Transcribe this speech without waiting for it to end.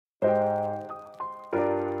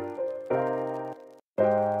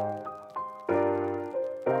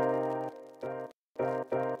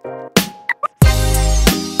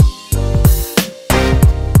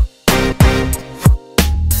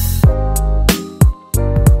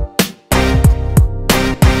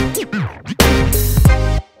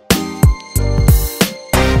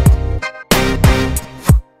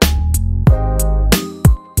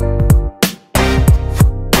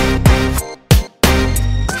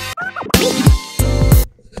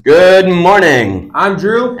Good morning. I'm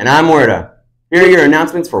Drew. And I'm Werda. Here are your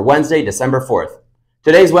announcements for Wednesday, December 4th.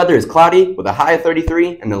 Today's weather is cloudy with a high of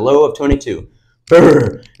 33 and a low of 22.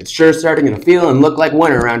 Brr, it's sure starting to feel and look like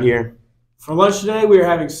winter around here. For lunch today, we are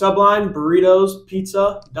having Subline, burritos,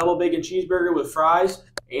 pizza, double bacon cheeseburger with fries,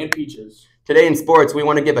 and peaches. Today in sports, we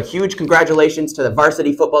want to give a huge congratulations to the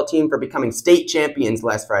varsity football team for becoming state champions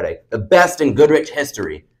last Friday, the best in Goodrich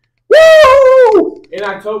history. Woo! In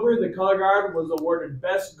October, the color guard was awarded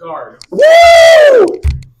Best Guard. Woo!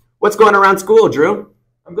 What's going around school, Drew?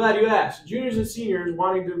 I'm glad you asked. Juniors and seniors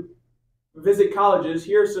wanting to visit colleges,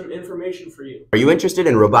 here's some information for you. Are you interested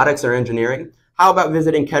in robotics or engineering? How about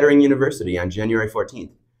visiting Kettering University on January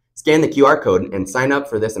 14th? Scan the QR code and sign up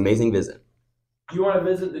for this amazing visit. Do you want to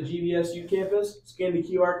visit the GVSU campus? Scan the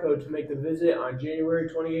QR code to make the visit on January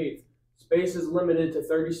 28th. Space is limited to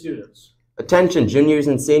 30 students. Attention juniors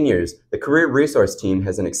and seniors, the Career Resource Team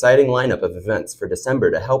has an exciting lineup of events for December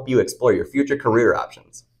to help you explore your future career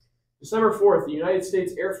options. December 4th, the United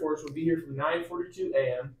States Air Force will be here from 9:42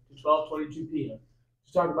 a.m. to 12:22 p.m.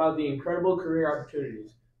 to talk about the incredible career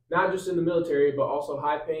opportunities, not just in the military, but also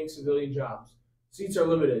high-paying civilian jobs. Seats are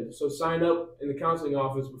limited, so sign up in the counseling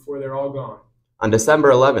office before they're all gone. On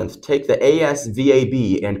December 11th, take the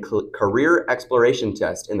ASVAB and Career Exploration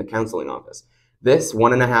Test in the counseling office. This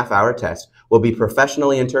 1.5-hour test will be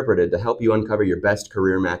professionally interpreted to help you uncover your best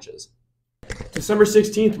career matches. December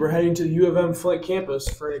 16th, we're heading to the U of M Flint campus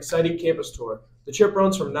for an exciting campus tour. The trip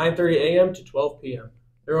runs from 9:30 a.m. to 12 p.m.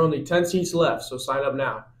 There are only 10 seats left, so sign up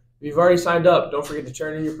now. If you've already signed up, don't forget to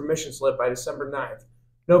turn in your permission slip by December 9th.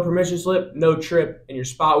 No permission slip, no trip, and your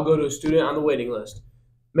spot will go to a student on the waiting list.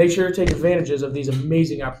 Make sure to take advantages of these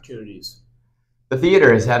amazing opportunities. The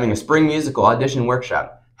theater is having a spring musical audition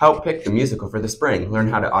workshop. Help pick the musical for the spring. Learn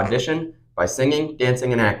how to audition by singing,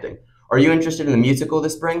 dancing, and acting. Are you interested in the musical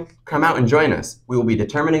this spring? Come out and join us. We will be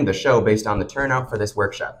determining the show based on the turnout for this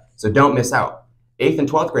workshop, so don't miss out. 8th and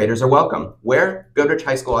 12th graders are welcome. Where? Goodrich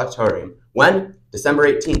High School Auditorium. When?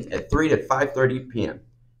 December 18th at 3 to 5:30 p.m.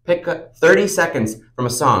 Pick 30 seconds from a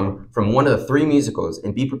song from one of the 3 musicals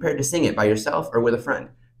and be prepared to sing it by yourself or with a friend.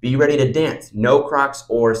 Be ready to dance, no Crocs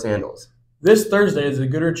or sandals. This Thursday is the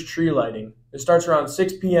Goodrich tree lighting. It starts around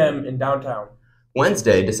 6 p.m. in downtown.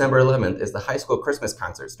 Wednesday, December 11th, is the high school Christmas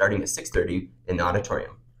concert starting at 6:30 in the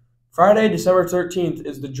auditorium. Friday, December 13th,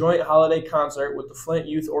 is the joint holiday concert with the Flint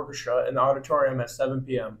Youth Orchestra in the auditorium at 7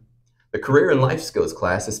 p.m. The Career and Life Skills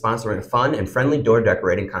class is sponsoring a fun and friendly door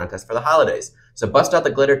decorating contest for the holidays, so bust out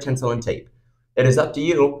the glitter, tinsel, and tape. It is up to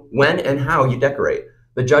you when and how you decorate.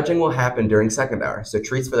 The judging will happen during second hour, so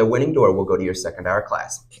treats for the winning door will go to your second hour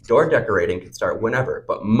class. Door decorating can start whenever,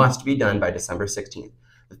 but must be done by December 16th.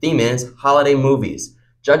 The theme is holiday movies.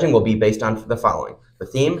 Judging will be based on the following: the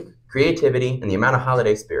theme, creativity, and the amount of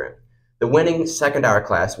holiday spirit. The winning second hour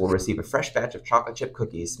class will receive a fresh batch of chocolate chip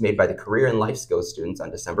cookies made by the Career and Life Skills students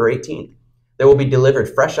on December 18th. They will be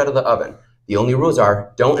delivered fresh out of the oven. The only rules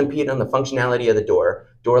are: don't impede on the functionality of the door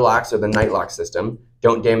locks or the night lock system,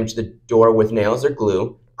 don't damage the door with nails or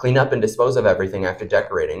glue, clean up and dispose of everything after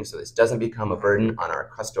decorating so this doesn't become a burden on our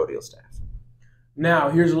custodial staff. Now,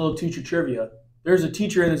 here's a little teacher trivia. There's a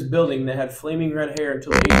teacher in this building that had flaming red hair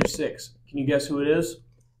until the age of 6. Can you guess who it is?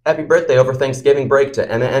 Happy birthday over Thanksgiving break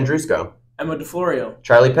to Emma Andrusco, Emma DeFlorio,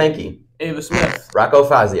 Charlie Pankey, Ava Smith, Rocco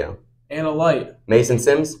Fazio, Anna Light, Mason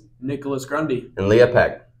Sims, Nicholas Grundy. and Leah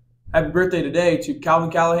Peck. Happy birthday today to Calvin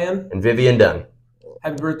Callahan. And Vivian Dunn.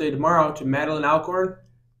 Happy birthday tomorrow to Madeline Alcorn.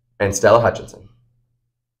 And Stella Hutchinson.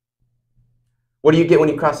 What do you get when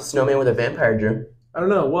you cross a snowman with a vampire, Drew? I don't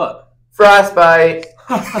know, what? Frostbite!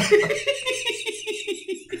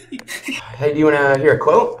 Hey, do you want to hear a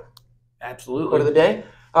quote? Absolutely. Quote of the day?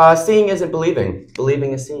 Seeing isn't believing.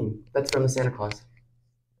 Believing is seeing. That's from the Santa Claus.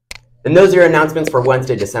 And those are your announcements for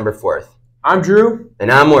Wednesday, December 4th. I'm Drew.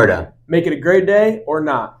 And I'm Werda. Make it a great day or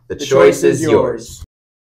not. The choice is yours.